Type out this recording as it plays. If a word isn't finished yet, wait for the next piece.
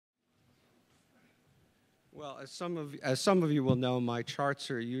Well, as some of you will know, my charts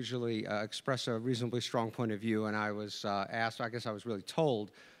are usually express a reasonably strong point of view, and I was asked, I guess I was really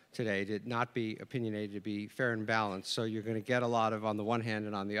told today to not be opinionated, to be fair and balanced. So you're going to get a lot of on the one hand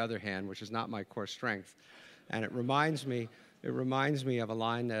and on the other hand, which is not my core strength. And it reminds me of a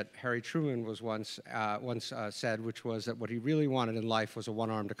line that Harry Truman was once said, which was that what he really wanted in life was a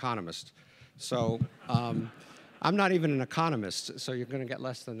one-armed economist. So. I'm not even an economist, so you're going to get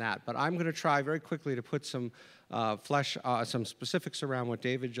less than that. But I'm going to try very quickly to put some some specifics around what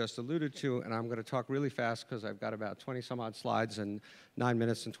David just alluded to, and I'm going to talk really fast because I've got about 20-some-odd slides and 9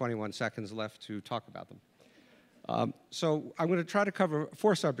 minutes and 21 seconds left to talk about them. So I'm going to try to cover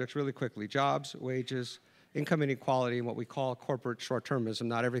 4 subjects really quickly: jobs, wages, income inequality, and what we call corporate short-termism.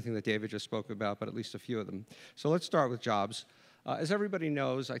 Not everything that David just spoke about, but at least a few of them. So let's start with jobs. As everybody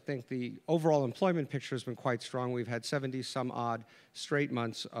knows, I think the overall employment picture has been quite strong. We've had 70-some-odd straight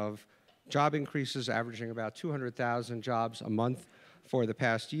months of job increases, averaging about 200,000 jobs a month for the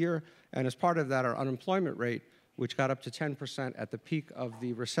past year. And as part of that, our unemployment rate, which got up to 10% at the peak of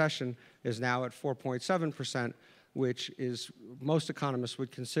the recession, is now at 4.7%, which is most economists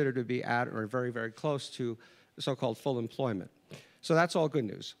would consider to be at or very, very close to so-called full employment. So that's all good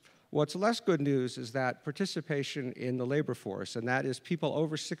news. What's less good news is that participation in the labor force, and that is people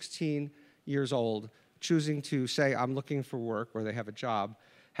over 16 years old choosing to say, I'm looking for work, or they have a job,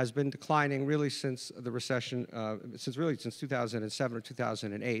 has been declining really since the recession, since 2007 or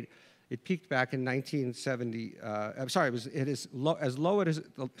 2008. It peaked back in 1970. It is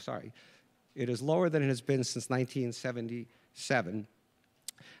lower than it has been since 1977.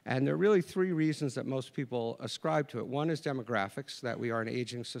 And there are really 3 reasons that most people ascribe to it. One is demographics, that we are an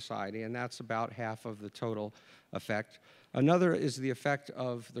aging society, and that's about half of the total effect. Another is the effect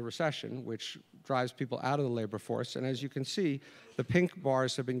of the recession, which drives people out of the labor force. And as you can see, the pink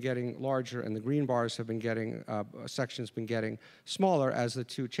bars have been getting larger, and the green bars have been getting, sections been getting smaller as the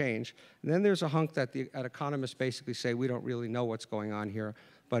 2 change. And then there's a hunk that economists basically say, we don't really know what's going on here,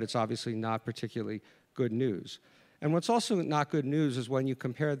 but it's obviously not particularly good news. And what's also not good news is when you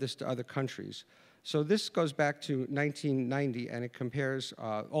compare this to other countries. So this goes back to 1990, and it compares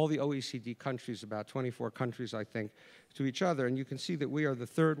all the OECD countries, about 24 countries, I think, to each other. And you can see that we are the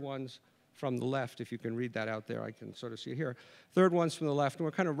 3rd ones from the left. If you can read that out there, I can sort of see it here. 3rd ones from the left, and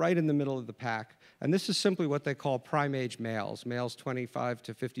we're kind of right in the middle of the pack. And this is simply what they call prime age males, males 25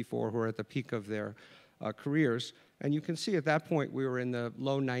 to 54 who are at the peak of their careers. And you can see at that point we were in the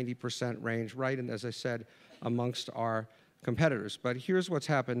low 90% range, right, and as I said, amongst our competitors. But here's what's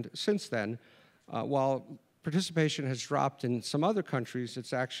happened since then. While participation has dropped in some other countries,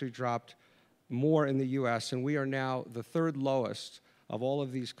 it's actually dropped more in the US, and we are now the 3rd lowest of all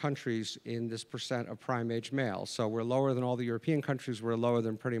of these countries in this percent of prime age males. So we're lower than all the European countries, we're lower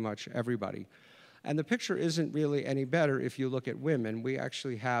than pretty much everybody. And the picture isn't really any better if you look at women. We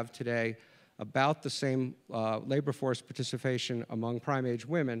actually have today about the same labor force participation among prime age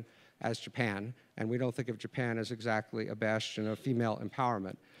women as Japan, and we don't think of Japan as exactly a bastion of female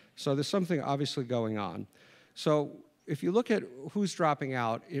empowerment. So there's something obviously going on. So if you look at who's dropping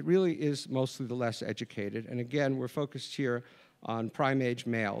out, it really is mostly the less educated. And again, we're focused here on prime age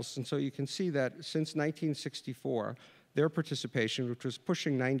males. And so you can see that since 1964, their participation, which was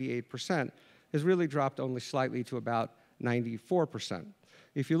pushing 98%, has really dropped only slightly to about 94%.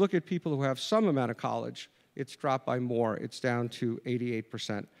 If you look at people who have some amount of college, it's dropped by more. It's down to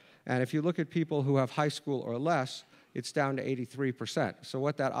 88%. And if you look at people who have high school or less, it's down to 83%. So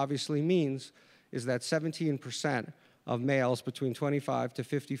what that obviously means is that 17% of males between 25 to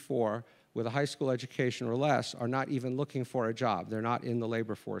 54 with a high school education or less are not even looking for a job. They're not in the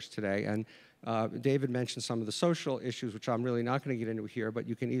labor force today. And David mentioned some of the social issues, which I'm really not going to get into here, but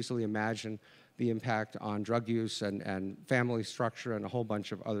you can easily imagine the impact on drug use and family structure and a whole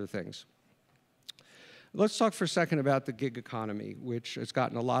bunch of other things. Let's talk for a second about the gig economy, which has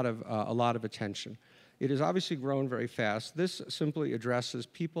gotten a lot of attention. It has obviously grown very fast. This simply addresses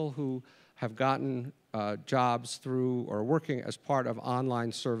people who have gotten jobs through or working as part of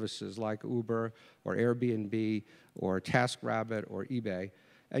online services like Uber or Airbnb or TaskRabbit or eBay.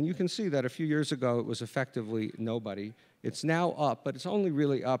 And you can see that a few years ago it was effectively nobody. It's now up, but it's only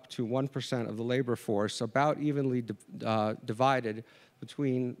really up to 1% of the labor force, about evenly divided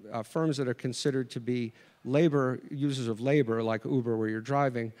between firms that are considered to be users of labor, like Uber, where you're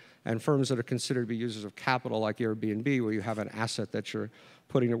driving, and firms that are considered to be users of capital, like Airbnb, where you have an asset that you're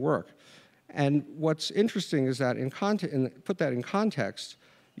putting to work. And what's interesting is that put that in context,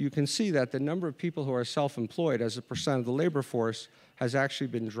 you can see that the number of people who are self-employed as a percent of the labor force has actually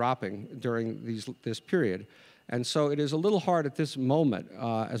been dropping during this period. And so it is a little hard at this moment,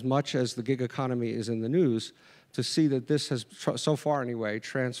 as much as the gig economy is in the news, to see that this has, so far anyway,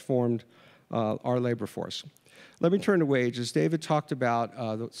 transformed our labor force. Let me turn to wages. David talked about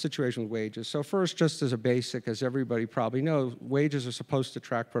the situation with wages. So first, just as a basic, as everybody probably knows, wages are supposed to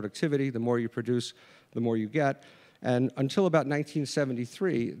track productivity. The more you produce, the more you get. And until about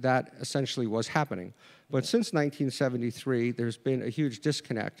 1973, that essentially was happening. But since 1973, there's been a huge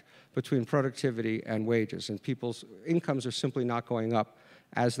disconnect between productivity and wages, and people's incomes are simply not going up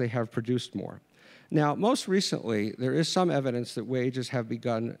as they have produced more. Now, most recently, there is some evidence that wages have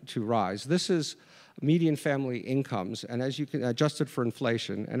begun to rise. This is median family incomes, and as you can, adjusted for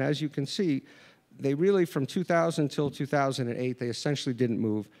inflation, and as you can see, they really, from 2000 till 2008, they essentially didn't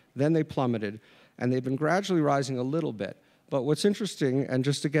move. Then they plummeted, and they've been gradually rising a little bit. But what's interesting, and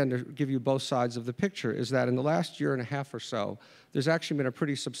just again to give you both sides of the picture, is that in the last year and a half or so, there's actually been a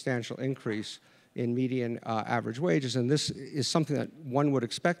pretty substantial increase in median average wages, and this is something that one would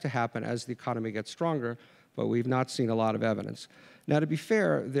expect to happen as the economy gets stronger, but we've not seen a lot of evidence. Now, to be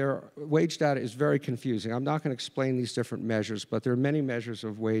fair, their wage data is very confusing. I'm not going to explain these different measures, but there are many measures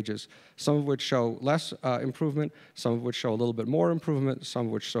of wages, some of which show less improvement, some of which show a little bit more improvement, some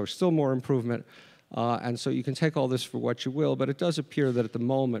of which show still more improvement. And so you can take all this for what you will, but it does appear that at the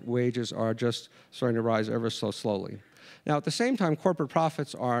moment, wages are just starting to rise ever so slowly. Now, at the same time, corporate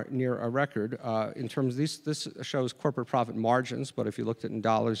profits are near a record. In terms of this shows corporate profit margins, but if you looked at it in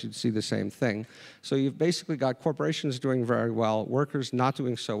dollars, you'd see the same thing. So you've basically got corporations doing very well, workers not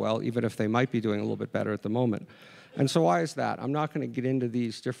doing so well, even if they might be doing a little bit better at the moment. And so why is that? I'm not going to get into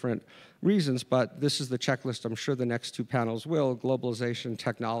these different reasons, but this is the checklist. I'm sure the next two panels will: globalization,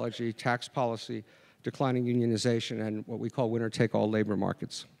 technology, tax policy, declining unionization, and what we call winner-take-all labor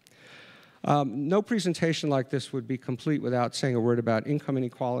markets. No presentation like this would be complete without saying a word about income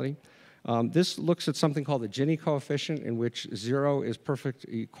inequality. This looks at something called the Gini coefficient, in which 0 is perfect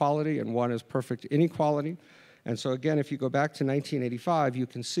equality and 1 is perfect inequality. And so again, if you go back to 1985, you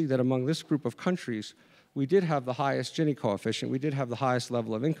can see that among this group of countries, we did have the highest Gini coefficient. We did have the highest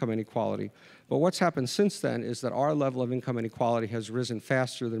level of income inequality. But what's happened since then is that our level of income inequality has risen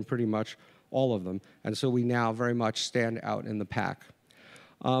faster than pretty much all of them. And so we now very much stand out in the pack.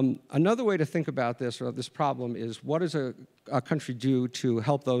 Another way to think about this, or this problem, is what does a country do to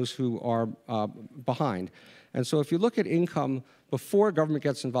help those who are behind? And so if you look at income before government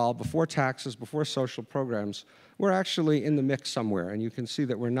gets involved, before taxes, before social programs, we're actually in the mix somewhere. And you can see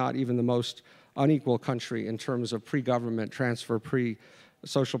that we're not even the most unequal country in terms of pre-government transfer,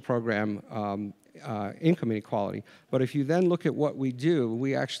 pre-social program income inequality. But if you then look at what we do,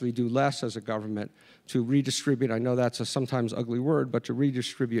 we actually do less as a government to redistribute. I know that's a sometimes ugly word, but to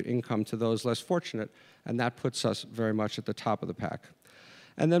redistribute income to those less fortunate, and that puts us very much at the top of the pack.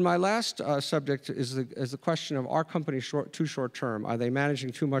 And then my last subject is the question of, are companies too short-term? Are they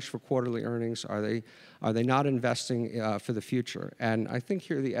managing too much for quarterly earnings? Are they not investing for the future? And I think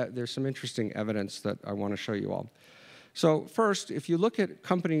here there's some interesting evidence that I want to show you all. So first, if you look at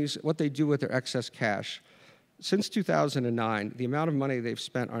companies, what they do with their excess cash, since 2009, the amount of money they've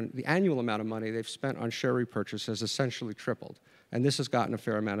spent on, the annual amount of money they've spent on share repurchase has essentially tripled, and this has gotten a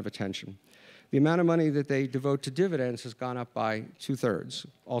fair amount of attention. The amount of money that they devote to dividends has gone up by 2/3,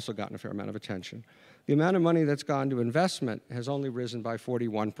 also gotten a fair amount of attention. The amount of money that's gone to investment has only risen by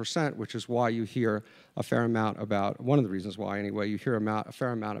 41%, which is why you hear a fair amount about, one of the reasons why anyway, you hear a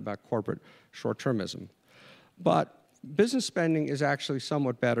fair amount about corporate short-termism. But business spending is actually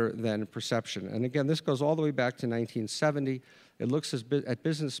somewhat better than perception. And again, this goes all the way back to 1970. It looks at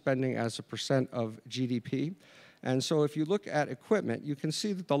business spending as a percent of GDP. And so if you look at equipment, you can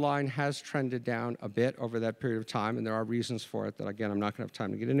see that the line has trended down a bit over that period of time, and there are reasons for it that, again, I'm not going to have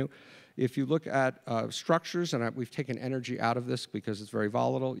time to get into. If you look at structures, and we've taken energy out of this because it's very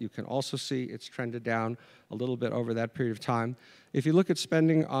volatile, you can also see it's trended down a little bit over that period of time. If you look at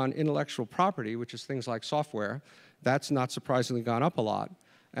spending on intellectual property, which is things like software, that's not surprisingly gone up a lot.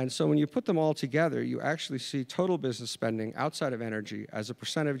 And so when you put them all together, you actually see total business spending outside of energy as a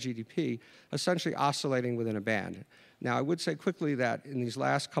percent of GDP essentially oscillating within a band. Now, I would say quickly that in these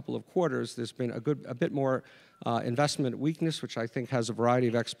last couple of quarters, there's been a bit more investment weakness, which I think has a variety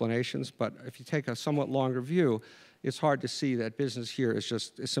of explanations. But if you take a somewhat longer view, it's hard to see that business here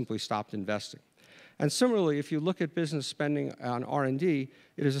is simply stopped investing. And similarly, if you look at business spending on R&D,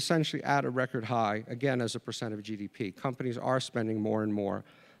 it is essentially at a record high, again, as a percent of GDP. Companies are spending more and more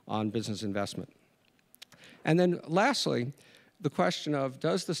on business investment. And then lastly, the question of,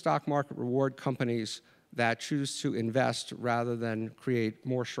 does the stock market reward companies that choose to invest rather than create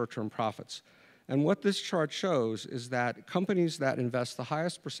more short-term profits? And what this chart shows is that companies that invest the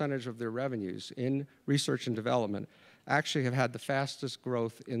highest percentage of their revenues in research and development actually have had the fastest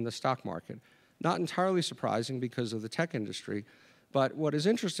growth in the stock market. Not entirely surprising because of the tech industry, but what is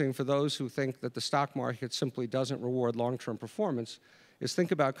interesting for those who think that the stock market simply doesn't reward long-term performance is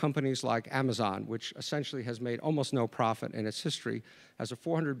think about companies like Amazon, which essentially has made almost no profit in its history, has a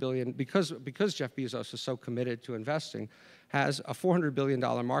 $400 billion, because Jeff Bezos is so committed to investing, has a $400 billion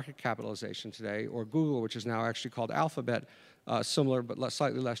market capitalization today, or Google, which is now actually called Alphabet, similar but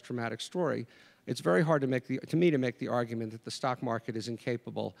slightly less dramatic story. It's very hard to make the argument that the stock market is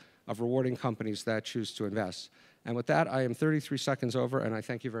incapable of rewarding companies that choose to invest. And with that, I am 33 seconds over, and I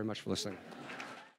thank you very much for listening.